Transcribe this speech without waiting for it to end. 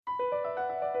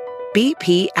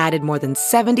BP added more than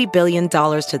 $70 billion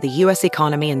to the U.S.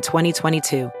 economy in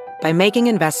 2022 by making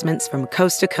investments from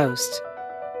coast to coast.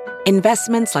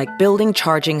 Investments like building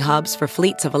charging hubs for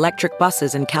fleets of electric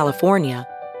buses in California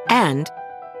and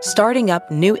starting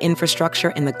up new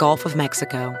infrastructure in the Gulf of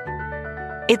Mexico.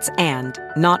 It's and,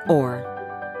 not or.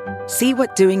 See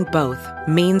what doing both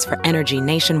means for energy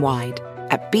nationwide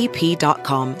at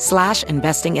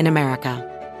bp.com/investing in America.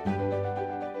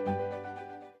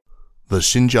 The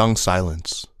Xinjiang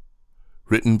Silence,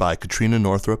 written by Katrina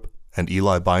Northrup and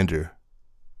Eli Binder.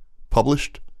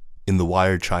 Published in The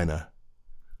Wire, China.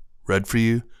 Read for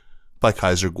you by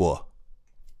Kaiser Guo.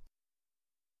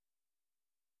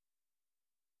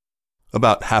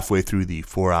 About halfway through the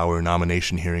 4-hour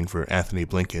nomination hearing for Anthony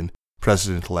Blinken,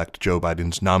 President-elect Joe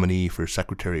Biden's nominee for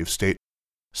Secretary of State,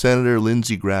 Senator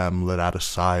Lindsey Graham let out a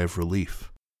sigh of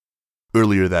relief.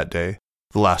 Earlier that day,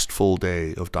 the last full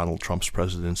day of Donald Trump's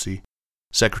presidency,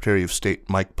 Secretary of State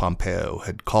Mike Pompeo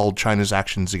had called China's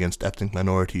actions against ethnic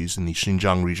minorities in the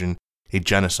Xinjiang region a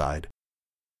genocide.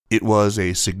 It was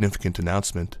a significant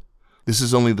announcement. This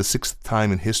is only the 6th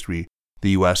time in history the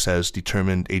U.S. has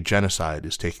determined a genocide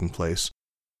is taking place,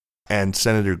 and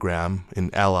Senator Graham, an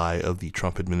ally of the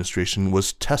Trump administration,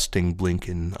 was testing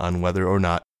Blinken on whether or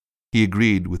not he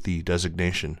agreed with the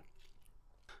designation.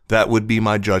 "That would be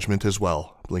my judgment as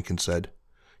well," Blinken said.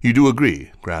 "You do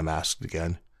agree?" Graham asked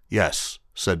again. "Yes,"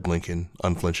 said Blinken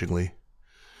unflinchingly.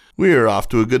 "We're off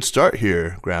to a good start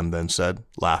here," Graham then said,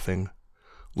 laughing.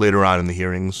 Later on in the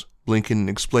hearings, Blinken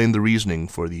explained the reasoning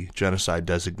for the genocide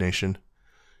designation.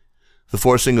 "The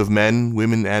forcing of men,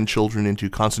 women, and children into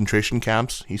concentration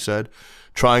camps," he said,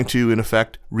 "trying to, in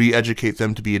effect, re-educate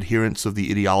them to be adherents of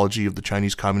the ideology of the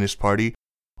Chinese Communist Party,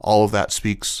 all of that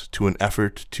speaks to an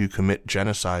effort to commit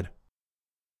genocide."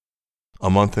 A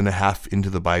month and a half into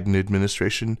the Biden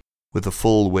administration, with the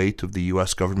full weight of the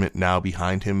U.S. government now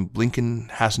behind him, Blinken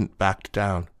hasn't backed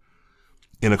down.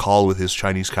 In a call with his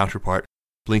Chinese counterpart,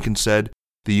 Blinken said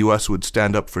the U.S. would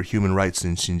stand up for human rights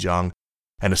in Xinjiang,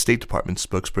 and a State Department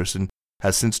spokesperson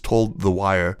has since told The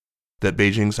Wire that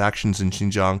Beijing's actions in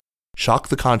Xinjiang shock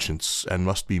the conscience and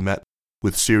must be met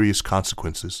with serious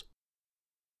consequences.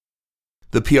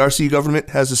 The PRC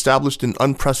government has established an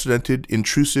unprecedented,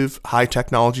 intrusive,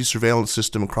 high-technology surveillance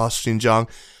system across Xinjiang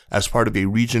as part of a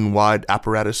region-wide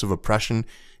apparatus of oppression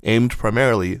aimed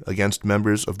primarily against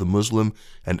members of the Muslim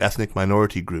and ethnic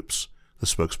minority groups, the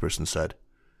spokesperson said.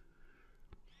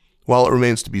 While it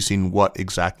remains to be seen what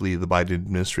exactly the Biden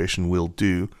administration will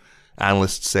do,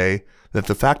 analysts say that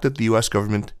the fact that the U.S.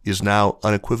 government is now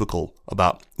unequivocal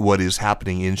about what is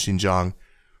happening in Xinjiang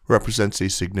represents a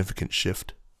significant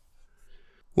shift.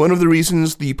 One of the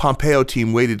reasons the Pompeo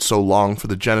team waited so long for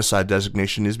the genocide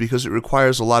designation is because it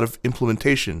requires a lot of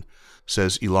implementation,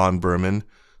 says Elon Berman,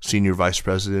 senior vice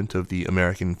president of the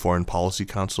American Foreign Policy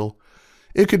Council.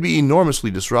 It could be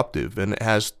enormously disruptive, and it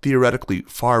has theoretically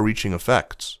far-reaching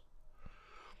effects.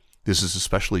 This is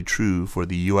especially true for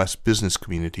the U.S. business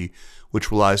community,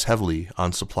 which relies heavily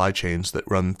on supply chains that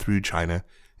run through China,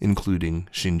 including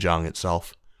Xinjiang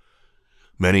itself.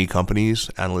 Many companies,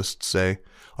 analysts say,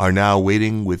 are now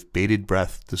waiting with bated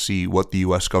breath to see what the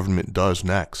U.S. government does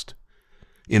next.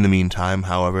 In the meantime,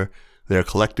 however, their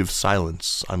collective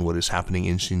silence on what is happening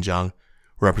in Xinjiang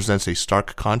represents a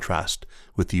stark contrast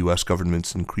with the U.S.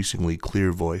 government's increasingly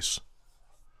clear voice.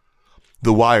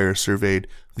 The Wire surveyed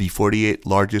the 48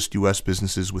 largest U.S.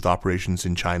 businesses with operations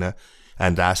in China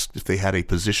and asked if they had a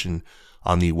position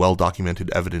on the well-documented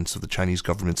evidence of the Chinese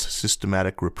government's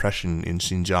systematic repression in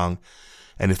Xinjiang,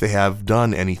 and if they have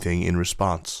done anything in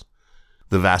response.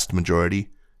 The vast majority,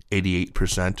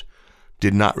 88%,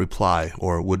 did not reply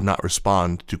or would not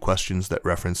respond to questions that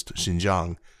referenced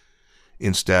Xinjiang.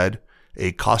 Instead,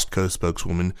 a Costco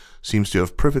spokeswoman seems to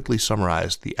have perfectly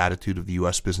summarized the attitude of the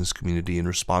U.S. business community in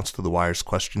response to The Wire's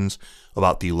questions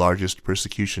about the largest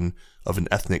persecution of an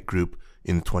ethnic group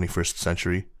in the 21st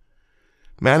century.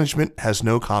 Management has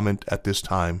no comment at this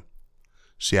time.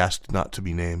 She asked not to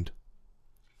be named.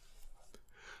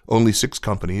 Only 6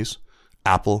 companies,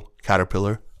 Apple,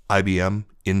 Caterpillar, IBM,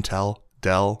 Intel,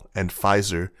 Dell, and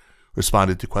Pfizer,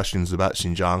 responded to questions about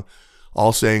Xinjiang,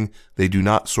 all saying they do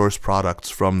not source products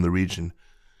from the region,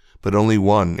 but only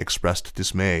one expressed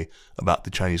dismay about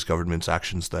the Chinese government's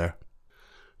actions there.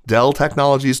 Dell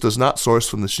Technologies does not source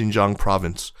from the Xinjiang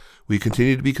province. We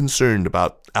continue to be concerned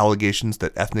about allegations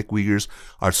that ethnic Uyghurs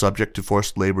are subject to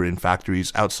forced labor in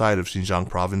factories outside of Xinjiang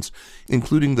province,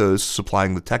 including those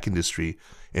supplying the tech industry,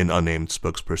 an unnamed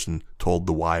spokesperson told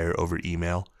The Wire over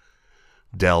email.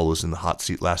 Dell was in the hot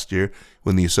seat last year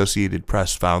when the Associated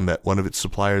Press found that one of its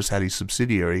suppliers had a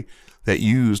subsidiary that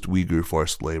used Uyghur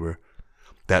forced labor.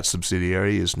 That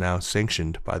subsidiary is now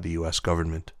sanctioned by the U.S.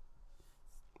 government.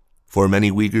 For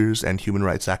many Uyghurs and human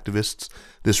rights activists,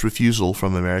 this refusal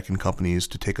from American companies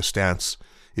to take a stance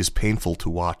is painful to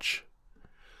watch.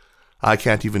 I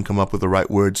can't even come up with the right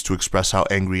words to express how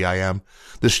angry I am.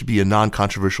 This should be a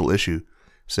non-controversial issue,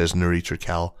 says Nuri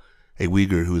Turkel, a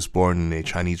Uyghur who was born in a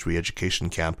Chinese re-education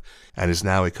camp and is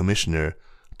now a commissioner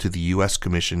to the U.S.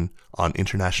 Commission on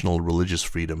International Religious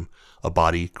Freedom, a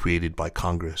body created by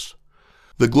Congress.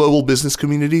 The global business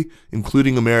community,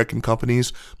 including American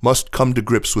companies, must come to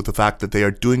grips with the fact that they are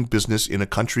doing business in a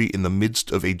country in the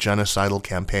midst of a genocidal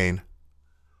campaign.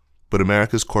 But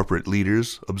America's corporate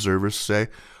leaders, observers say,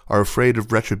 are afraid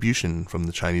of retribution from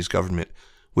the Chinese government,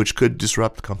 which could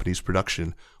disrupt the company's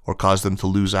production or cause them to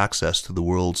lose access to the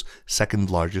world's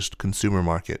second-largest consumer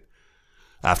market.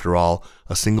 After all,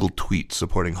 a single tweet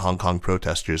supporting Hong Kong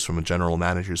protesters from a general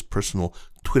manager's personal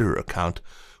Twitter account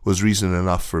was reason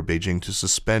enough for Beijing to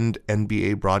suspend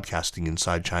NBA broadcasting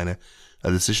inside China,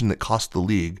 a decision that cost the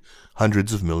league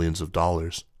hundreds of millions of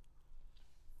dollars.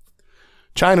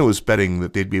 China was betting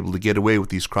that they'd be able to get away with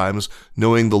these crimes,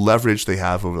 knowing the leverage they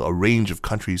have over a range of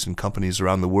countries and companies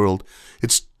around the world.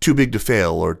 It's too big to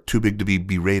fail or too big to be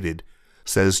berated,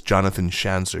 says Jonathan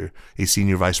Schanzer, a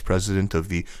senior vice president of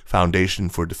the Foundation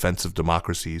for Defense of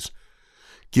Democracies.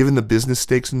 Given the business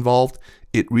stakes involved,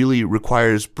 it really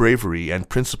requires bravery and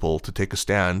principle to take a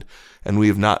stand, and we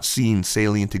have not seen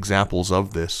salient examples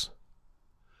of this.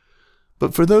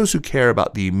 But for those who care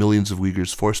about the millions of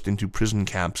Uyghurs forced into prison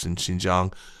camps in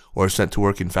Xinjiang or sent to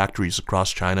work in factories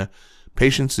across China,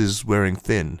 patience is wearing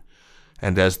thin,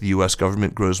 and as the U.S.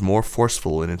 government grows more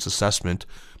forceful in its assessment,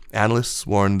 analysts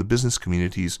warn the business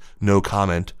community's no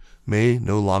comment may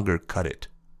no longer cut it.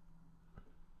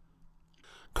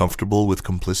 Comfortable with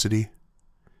complicity?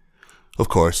 Of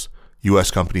course,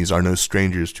 U.S. companies are no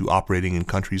strangers to operating in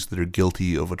countries that are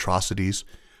guilty of atrocities.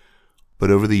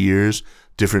 But over the years,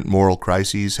 different moral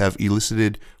crises have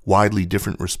elicited widely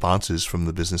different responses from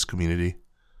the business community.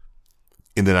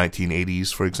 In the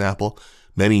 1980s, for example,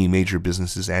 many major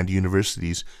businesses and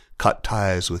universities cut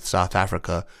ties with South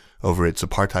Africa over its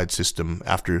apartheid system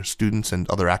after students and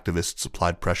other activists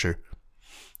applied pressure.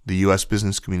 The U.S.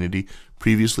 business community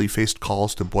previously faced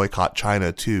calls to boycott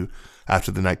China, too,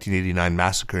 after the 1989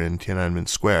 massacre in Tiananmen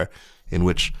Square, in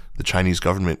which the Chinese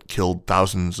government killed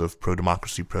thousands of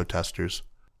pro-democracy protesters.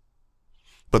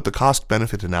 But the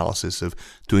cost-benefit analysis of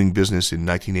doing business in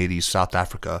 1980s South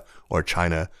Africa or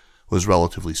China was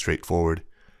relatively straightforward.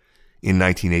 In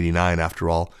 1989, after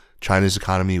all, China's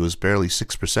economy was barely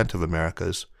 6% of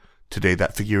America's. Today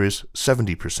that figure is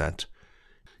 70%.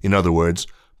 In other words,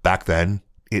 back then,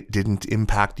 it didn't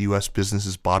impact U.S.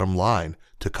 businesses' bottom line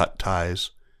to cut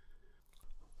ties.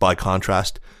 By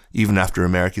contrast, even after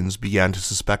Americans began to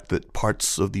suspect that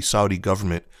parts of the Saudi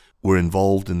government were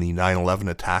involved in the 9/11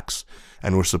 attacks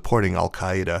and were supporting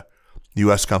al-Qaeda,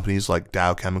 U.S. companies like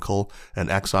Dow Chemical and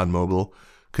ExxonMobil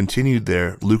continued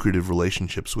their lucrative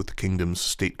relationships with the kingdom's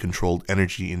state-controlled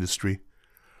energy industry.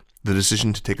 The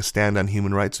decision to take a stand on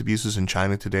human rights abuses in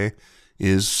China today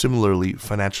is similarly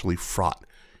financially fraught,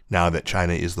 now that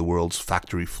China is the world's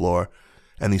factory floor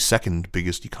and the second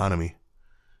biggest economy.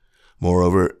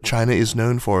 Moreover, China is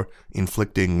known for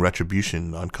inflicting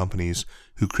retribution on companies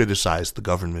who criticize the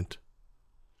government.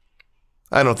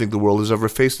 I don't think the world has ever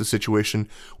faced a situation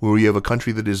where you have a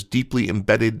country that is deeply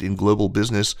embedded in global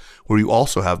business where you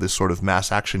also have this sort of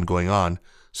mass action going on,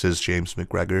 says James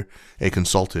McGregor, a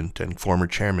consultant and former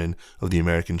chairman of the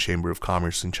American Chamber of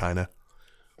Commerce in China.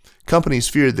 Companies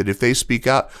feared that if they speak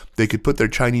out, they could put their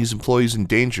Chinese employees in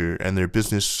danger and their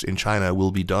business in China will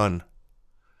be done.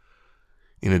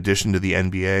 In addition to the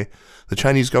NBA, the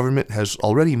Chinese government has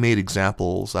already made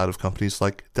examples out of companies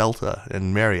like Delta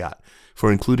and Marriott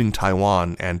for including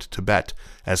Taiwan and Tibet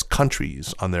as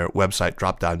countries on their website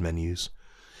drop-down menus.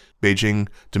 Beijing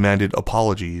demanded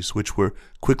apologies, which were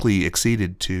quickly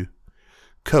acceded to.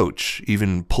 Coach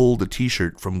even pulled a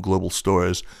t-shirt from global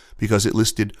stores because it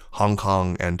listed Hong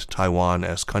Kong and Taiwan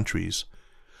as countries.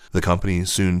 The company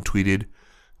soon tweeted,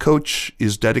 "Coach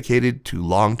is dedicated to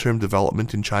long-term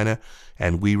development in China,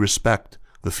 and we respect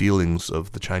the feelings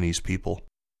of the Chinese people."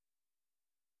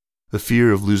 The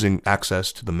fear of losing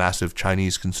access to the massive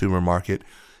Chinese consumer market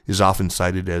is often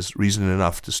cited as reason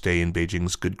enough to stay in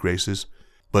Beijing's good graces,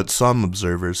 but some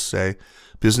observers say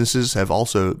businesses have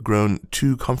also grown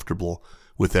too comfortable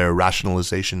with their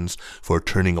rationalizations for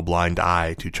turning a blind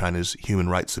eye to China's human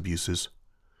rights abuses.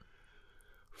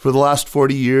 For the last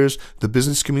 40 years, the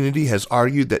business community has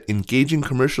argued that engaging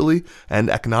commercially and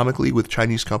economically with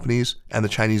Chinese companies and the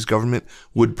Chinese government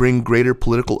would bring greater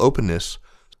political openness,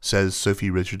 says Sophie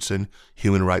Richardson,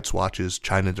 Human Rights Watch's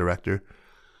China director.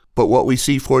 But what we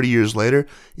see 40 years later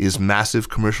is massive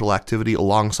commercial activity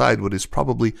alongside what is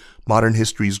probably modern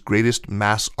history's greatest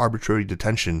mass arbitrary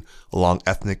detention along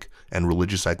ethnic and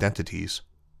religious identities.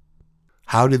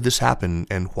 How did this happen,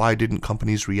 and why didn't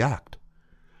companies react?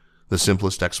 The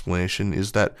simplest explanation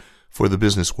is that, for the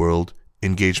business world,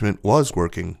 engagement was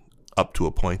working, up to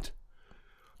a point.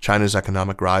 China's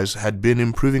economic rise had been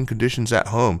improving conditions at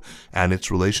home and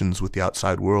its relations with the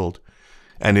outside world.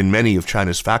 And in many of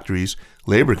China's factories,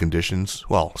 labor conditions,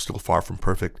 while still far from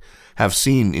perfect, have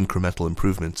seen incremental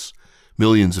improvements.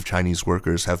 Millions of Chinese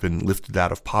workers have been lifted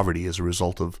out of poverty as a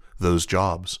result of those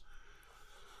jobs.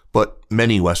 But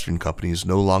many Western companies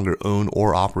no longer own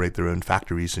or operate their own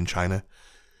factories in China.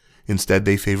 Instead,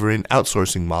 they favor an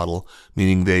outsourcing model,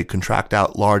 meaning they contract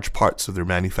out large parts of their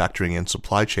manufacturing and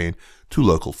supply chain to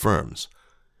local firms.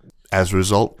 As a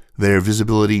result, their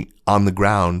visibility on the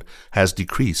ground has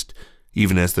decreased,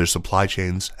 even as their supply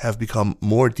chains have become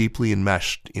more deeply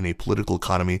enmeshed in a political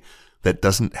economy that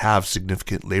doesn't have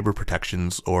significant labor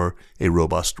protections or a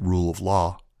robust rule of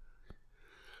law.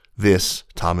 This,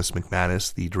 Thomas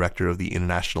McManus, the director of the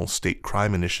International State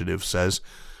Crime Initiative, says,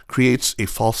 creates a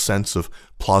false sense of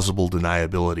plausible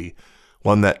deniability,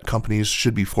 one that companies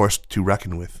should be forced to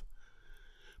reckon with.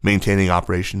 Maintaining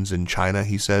operations in China,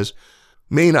 he says,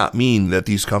 may not mean that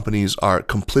these companies are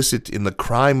complicit in the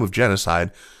crime of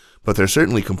genocide, but they're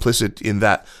certainly complicit in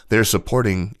that they're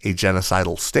supporting a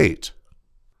genocidal state.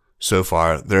 So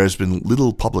far, there has been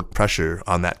little public pressure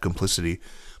on that complicity,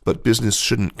 but business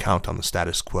shouldn't count on the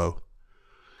status quo.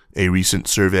 A recent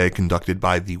survey conducted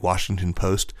by the Washington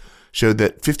Post showed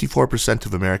that 54%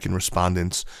 of American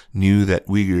respondents knew that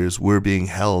Uyghurs were being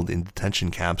held in detention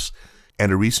camps,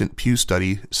 and a recent Pew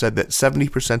study said that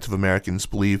 70% of Americans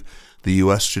believe the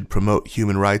U.S. should promote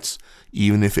human rights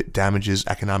even if it damages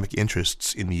economic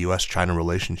interests in the U.S.-China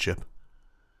relationship.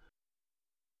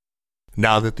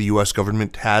 Now that the U.S.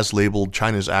 government has labeled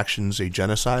China's actions a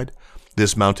genocide,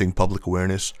 this mounting public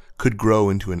awareness could grow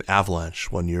into an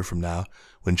avalanche 1 year from now,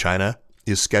 when China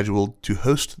is scheduled to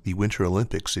host the Winter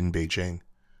Olympics in Beijing.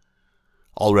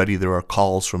 Already there are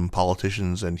calls from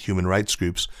politicians and human rights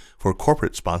groups for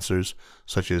corporate sponsors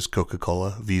such as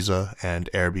Coca-Cola, Visa, and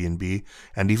Airbnb,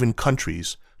 and even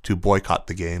countries to boycott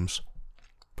the games.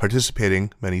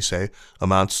 Participating, many say,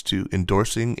 amounts to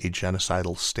endorsing a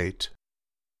genocidal state.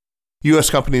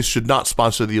 U.S. companies should not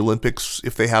sponsor the Olympics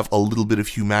if they have a little bit of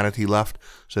humanity left,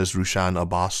 says Rushan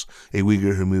Abbas, a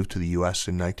Uyghur who moved to the U.S.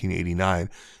 in 1989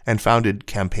 and founded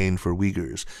Campaign for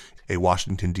Uyghurs, a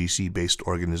Washington, D.C.-based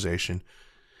organization.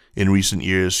 In recent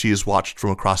years, she has watched from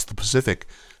across the Pacific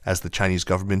as the Chinese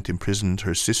government imprisoned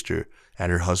her sister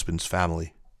and her husband's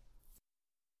family.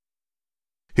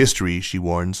 History, she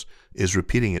warns, is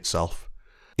repeating itself.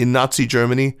 In Nazi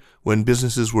Germany, when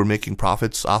businesses were making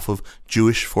profits off of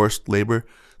Jewish forced labor,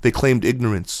 they claimed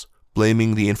ignorance,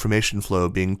 blaming the information flow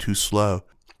being too slow.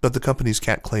 But the companies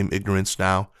can't claim ignorance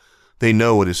now. They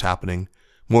know what is happening.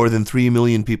 More than 3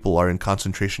 million people are in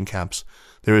concentration camps.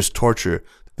 There is torture.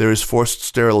 There is forced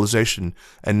sterilization.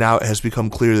 And now it has become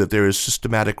clear that there is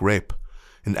systematic rape.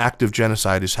 An active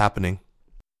genocide is happening.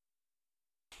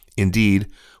 Indeed,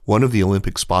 one of the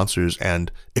Olympic sponsors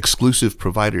and exclusive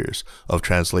providers of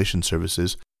translation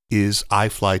services is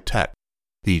iFlyTech,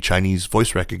 the Chinese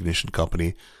voice recognition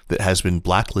company that has been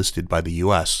blacklisted by the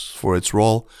U.S. for its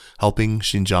role helping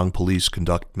Xinjiang police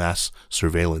conduct mass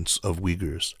surveillance of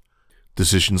Uyghurs.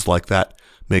 Decisions like that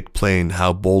make plain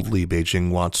how boldly Beijing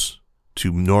wants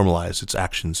to normalize its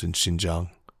actions in Xinjiang.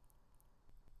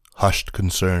 Hushed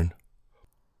concern.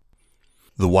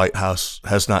 The White House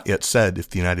has not yet said if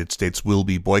the United States will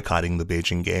be boycotting the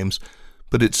Beijing Games,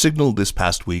 but it signaled this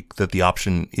past week that the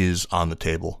option is on the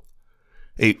table.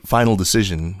 A final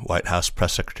decision, White House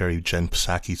Press Secretary Jen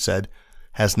Psaki said,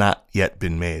 has not yet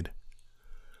been made.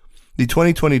 The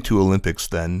 2022 Olympics,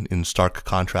 then, in stark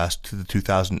contrast to the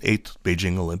 2008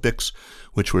 Beijing Olympics,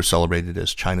 which were celebrated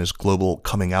as China's global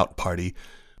coming-out party,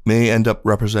 may end up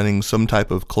representing some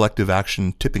type of collective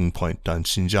action tipping point on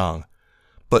Xinjiang.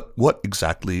 But what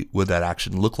exactly would that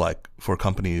action look like for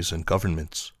companies and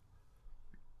governments?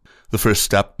 The first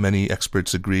step, many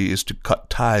experts agree, is to cut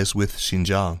ties with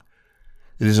Xinjiang.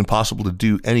 It is impossible to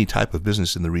do any type of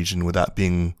business in the region without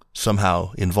being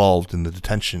somehow involved in the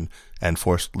detention and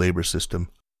forced labor system.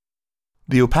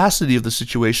 The opacity of the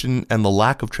situation and the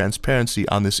lack of transparency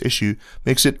on this issue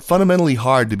makes it fundamentally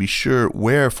hard to be sure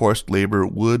where forced labor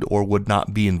would or would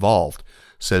not be involved,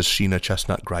 says Sheena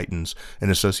Chestnut-Greitens, an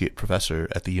associate professor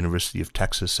at the University of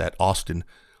Texas at Austin.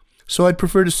 So I'd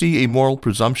prefer to see a moral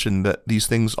presumption that these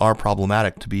things are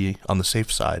problematic to be on the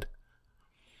safe side.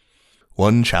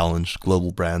 One challenge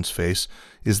global brands face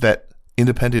is that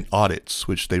independent audits,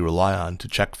 which they rely on to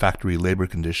check factory labor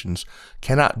conditions,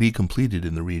 cannot be completed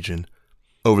in the region.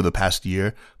 Over the past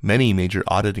year, many major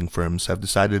auditing firms have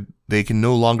decided they can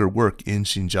no longer work in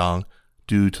Xinjiang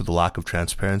due to the lack of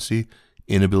transparency,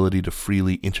 inability to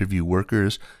freely interview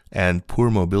workers, and poor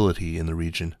mobility in the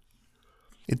region.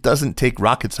 It doesn't take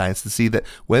rocket science to see that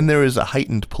when there is a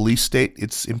heightened police state,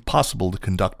 it's impossible to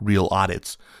conduct real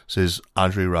audits, says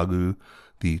André Ragu,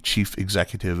 the chief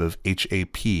executive of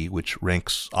HAP, which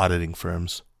ranks auditing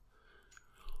firms.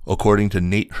 According to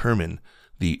Nate Herman,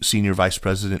 the senior vice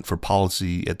president for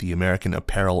policy at the American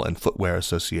Apparel and Footwear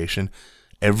Association,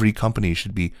 every company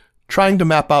should be trying to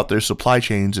map out their supply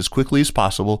chains as quickly as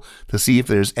possible to see if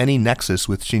there's any nexus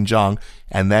with Xinjiang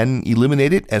and then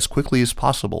eliminate it as quickly as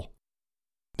possible.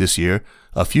 This year,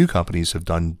 a few companies have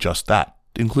done just that,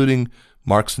 including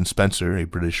Marks & Spencer, a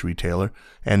British retailer,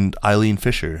 and Eileen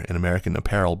Fisher, an American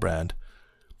apparel brand.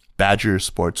 Badger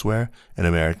Sportswear, an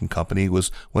American company, was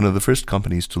one of the first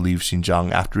companies to leave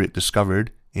Xinjiang after it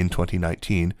discovered, in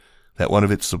 2019, that one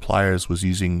of its suppliers was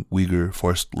using Uyghur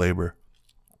forced labor.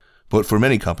 But for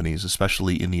many companies,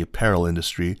 especially in the apparel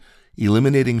industry,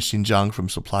 eliminating Xinjiang from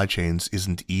supply chains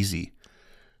isn't easy.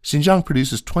 Xinjiang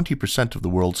produces 20% of the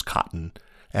world's cotton,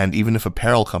 and even if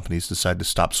apparel companies decide to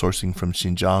stop sourcing from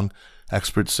Xinjiang,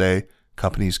 experts say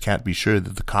companies can't be sure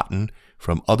that the cotton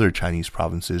from other Chinese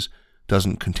provinces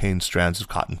doesn't contain strands of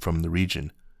cotton from the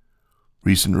region.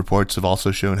 Recent reports have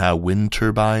also shown how wind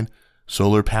turbine,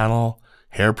 solar panel,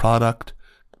 hair product,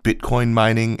 Bitcoin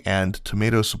mining, and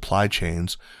tomato supply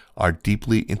chains are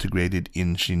deeply integrated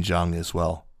in Xinjiang as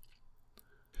well.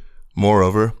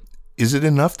 Moreover, is it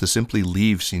enough to simply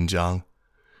leave Xinjiang?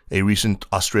 A recent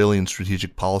Australian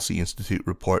Strategic Policy Institute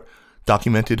report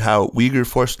documented how Uyghur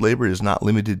forced labor is not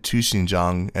limited to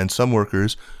Xinjiang, and some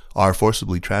workers are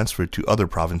forcibly transferred to other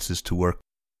provinces to work.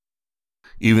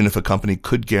 Even if a company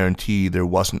could guarantee there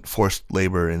wasn't forced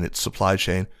labor in its supply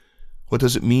chain, what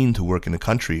does it mean to work in a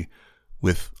country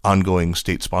with ongoing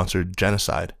state-sponsored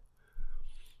genocide?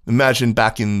 Imagine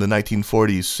back in the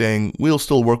 1940s saying, "We'll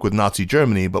still work with Nazi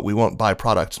Germany, but we won't buy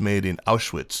products made in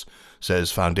Auschwitz,"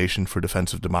 says Foundation for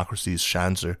Defense of Democracy's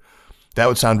Schanzer. That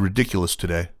would sound ridiculous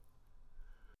today.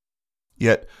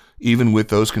 Yet, even with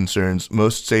those concerns,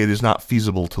 most say it is not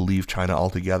feasible to leave China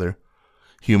altogether.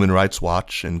 Human Rights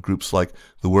Watch and groups like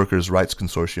the Workers' Rights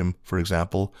Consortium, for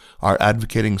example, are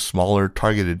advocating smaller,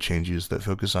 targeted changes that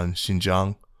focus on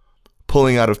Xinjiang.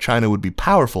 Pulling out of China would be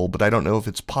powerful, but I don't know if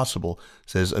it's possible,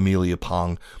 says Amelia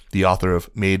Pong, the author of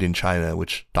Made in China,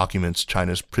 which documents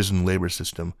China's prison labor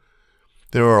system.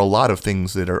 There are a lot of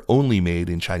things that are only made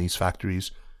in Chinese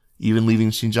factories. Even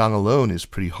leaving Xinjiang alone is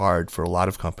pretty hard for a lot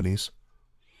of companies.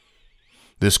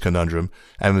 This conundrum,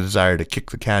 and the desire to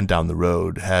kick the can down the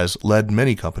road, has led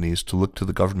many companies to look to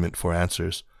the government for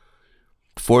answers.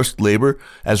 Forced labor,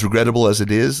 as regrettable as it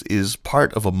is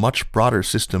part of a much broader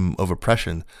system of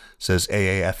oppression, says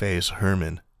AAFA's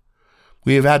Herman.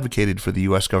 We have advocated for the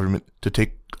U.S. government to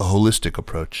take a holistic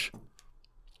approach.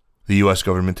 The U.S.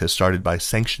 government has started by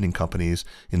sanctioning companies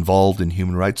involved in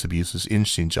human rights abuses in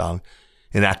Xinjiang,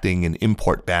 enacting an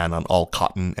import ban on all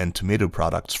cotton and tomato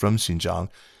products from Xinjiang,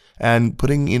 and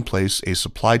putting in place a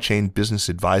supply chain business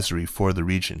advisory for the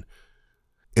region.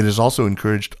 It has also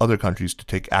encouraged other countries to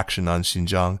take action on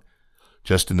Xinjiang.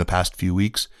 Just in the past few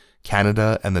weeks,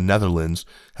 Canada and the Netherlands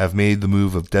have made the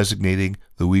move of designating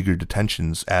the Uyghur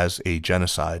detentions as a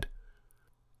genocide.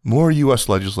 More U.S.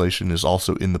 legislation is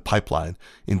also in the pipeline,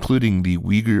 including the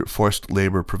Uyghur Forced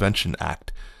Labor Prevention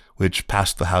Act, which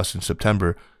passed the House in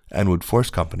September and would force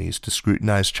companies to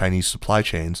scrutinize Chinese supply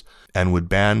chains and would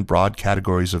ban broad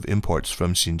categories of imports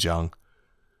from Xinjiang.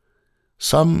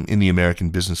 Some in the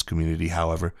American business community,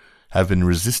 however, have been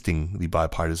resisting the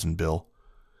bipartisan bill.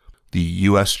 The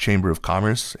U.S. Chamber of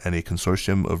Commerce and a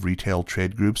consortium of retail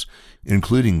trade groups,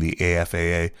 including the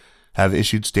AFAA, have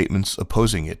issued statements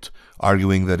opposing it,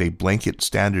 arguing that a blanket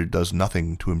standard does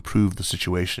nothing to improve the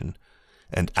situation,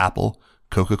 and Apple,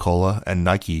 Coca-Cola, and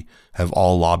Nike have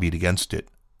all lobbied against it.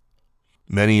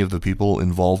 Many of the people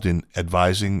involved in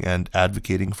advising and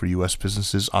advocating for U.S.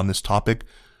 businesses on this topic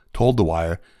told The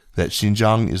Wire that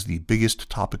Xinjiang is the biggest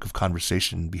topic of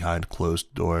conversation behind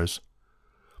closed doors.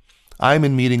 "I'm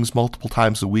in meetings multiple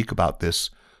times a week about this,"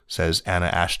 says Anna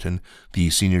Ashton, the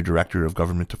Senior Director of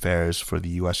Government Affairs for the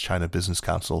U.S.-China Business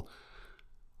Council.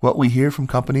 "What we hear from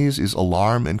companies is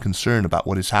alarm and concern about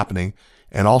what is happening,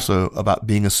 and also about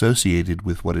being associated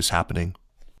with what is happening."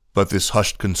 But this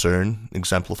hushed concern,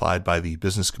 exemplified by the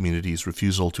business community's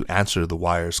refusal to answer The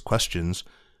Wire's questions,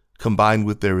 combined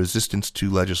with their resistance to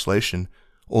legislation,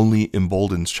 only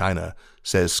emboldens China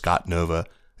says Scott Nova,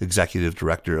 executive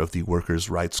director of the Workers'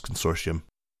 Rights Consortium.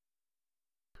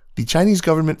 The Chinese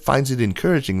government finds it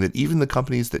encouraging that even the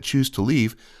companies that choose to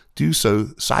leave do so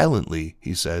silently,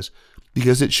 he says,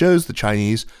 because it shows the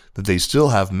Chinese that they still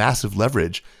have massive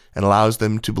leverage and allows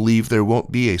them to believe there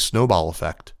won't be a snowball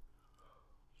effect.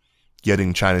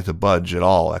 Getting China to budge at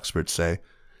all, experts say,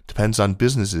 depends on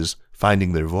businesses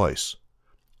finding their voice.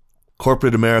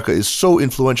 Corporate America is so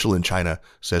influential in China,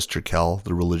 says Turkel,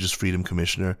 the Religious Freedom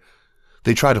Commissioner.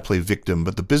 They try to play victim,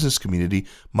 but the business community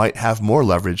might have more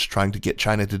leverage trying to get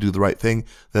China to do the right thing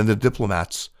than the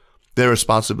diplomats. Their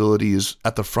responsibility is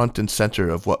at the front and center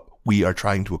of what we are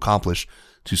trying to accomplish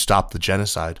to stop the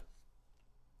genocide.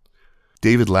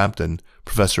 David Lampton,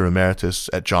 professor emeritus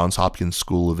at Johns Hopkins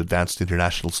School of Advanced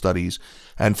International Studies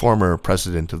and former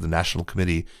president of the National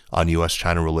Committee on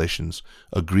U.S.-China Relations,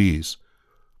 agrees.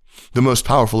 The most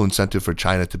powerful incentive for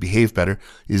China to behave better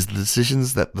is the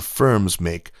decisions that the firms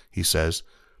make, he says.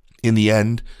 In the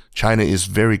end, China is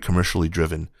very commercially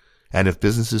driven, and if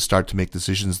businesses start to make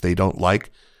decisions they don't like,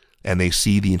 and they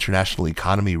see the international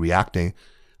economy reacting,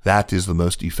 that is the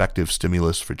most effective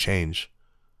stimulus for change.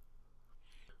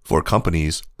 For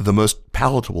companies, the most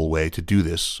palatable way to do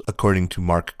this, according to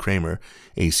Mark Kramer,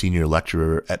 a senior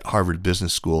lecturer at Harvard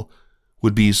Business School,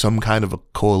 would be some kind of a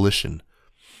coalition.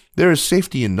 There is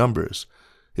safety in numbers.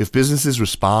 If businesses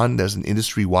respond as an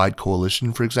industry-wide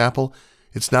coalition, for example,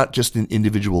 it's not just an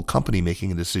individual company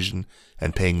making a decision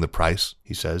and paying the price,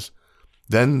 he says.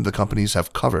 Then the companies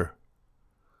have cover.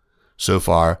 So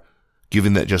far,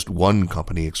 given that just one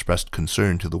company expressed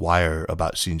concern to The Wire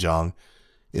about Xinjiang,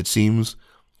 it seems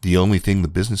the only thing the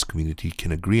business community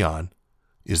can agree on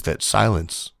is that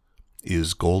silence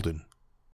is golden.